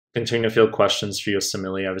Continuing to field questions for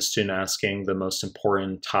USMLE, I have a student asking the most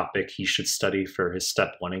important topic he should study for his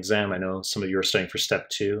Step 1 exam. I know some of you are studying for Step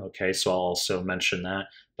 2, okay, so I'll also mention that.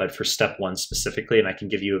 But for Step 1 specifically, and I can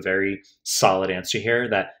give you a very solid answer here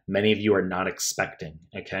that many of you are not expecting,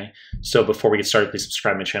 okay? So before we get started, please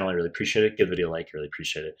subscribe to my channel. I really appreciate it. Give the video a like. I really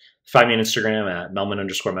appreciate it. Find me on Instagram at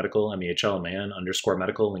Mehlman_medical,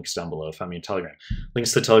 mehlman_medical. Links down below. Find me on Telegram.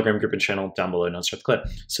 Links to the Telegram group and channel down below. Now start the clip.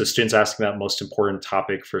 So students asking about most important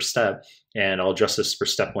topic for step, and I'll address this for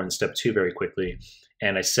Step 1 and Step 2 very quickly.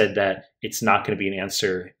 And I said that it's not going to be an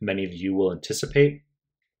answer many of you will anticipate,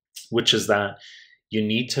 which is that you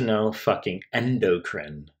need to know fucking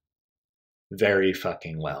endocrine very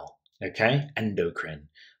fucking well, okay? Endocrine.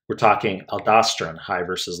 We're talking aldosterone, high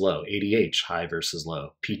versus low, ADH, high versus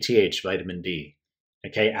low, PTH, vitamin D,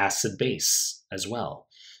 okay? Acid base as well,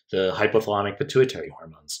 the hypothalamic pituitary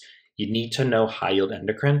hormones. You need to know high yield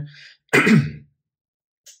endocrine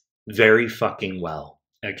very fucking well,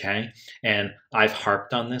 okay? And I've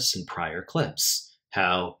harped on this in prior clips,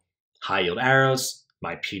 how high yield arrows,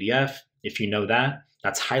 my PDF, if you know that,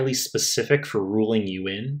 that's highly specific for ruling you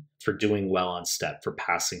in for doing well on step, for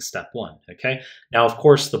passing Step 1, okay? Now, of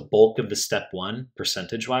course, the bulk of the Step 1,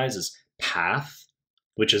 percentage-wise, is path,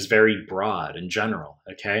 which is very broad in general,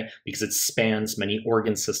 okay? Because it spans many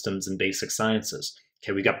organ systems and basic sciences.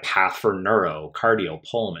 Okay, we got path for neuro, cardio,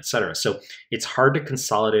 pulm, etc. So it's hard to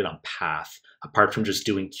consolidate on path apart from just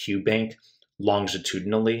doing QBank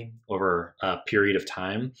longitudinally over a period of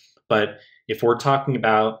time. But if we're talking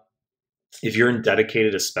about, if you're in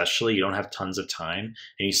dedicated especially, you don't have tons of time,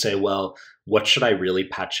 and you say, well, what should I really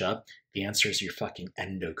patch up? The answer is your fucking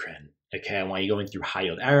endocrine. Okay, I want you going through high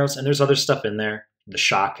yield arrows, and there's other stuff in there, the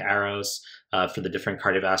shock arrows for the different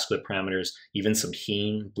cardiovascular parameters, even some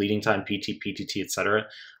heme, bleeding time, PT, PTT, etc.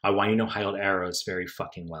 I want you to know high yield arrows very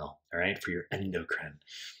fucking well, all right, for your endocrine.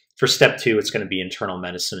 For Step 2, it's going to be internal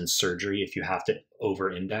medicine and surgery if you have to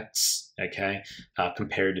over-index, okay,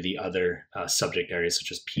 compared to the other subject areas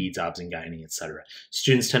such as peds, obs, and gynae, etc.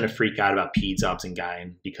 Students tend to freak out about peds, obs, and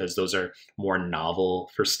gynae because those are more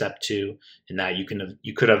novel for Step 2, in that you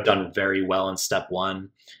could have done very well in Step 1,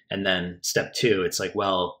 and then Step 2, it's like,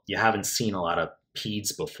 well, you haven't seen a lot of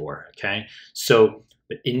peds before, okay? So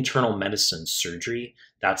the internal medicine surgery,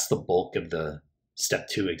 that's the bulk of the Step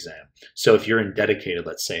 2 exam. So if you're in dedicated,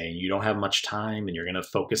 let's say, and you don't have much time and you're going to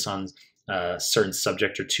focus on a certain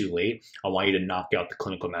subject or two late, I want you to knock out the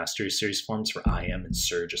clinical mastery series forms for IM and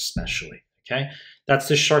Surge especially, okay? That's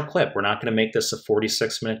this short clip. We're not going to make this a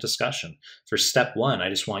 46-minute discussion. For Step 1, I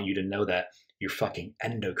just want you to know that you're fucking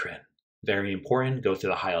endocrine. Very important. Go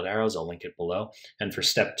through the high yield arrows. I'll link it below. And for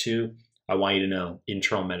Step 2, I want you to know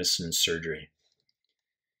internal medicine and surgery.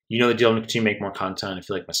 You know the deal. I'm going to continue to make more content. If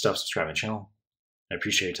you like my stuff, subscribe to my channel. I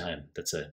appreciate your time. That's it.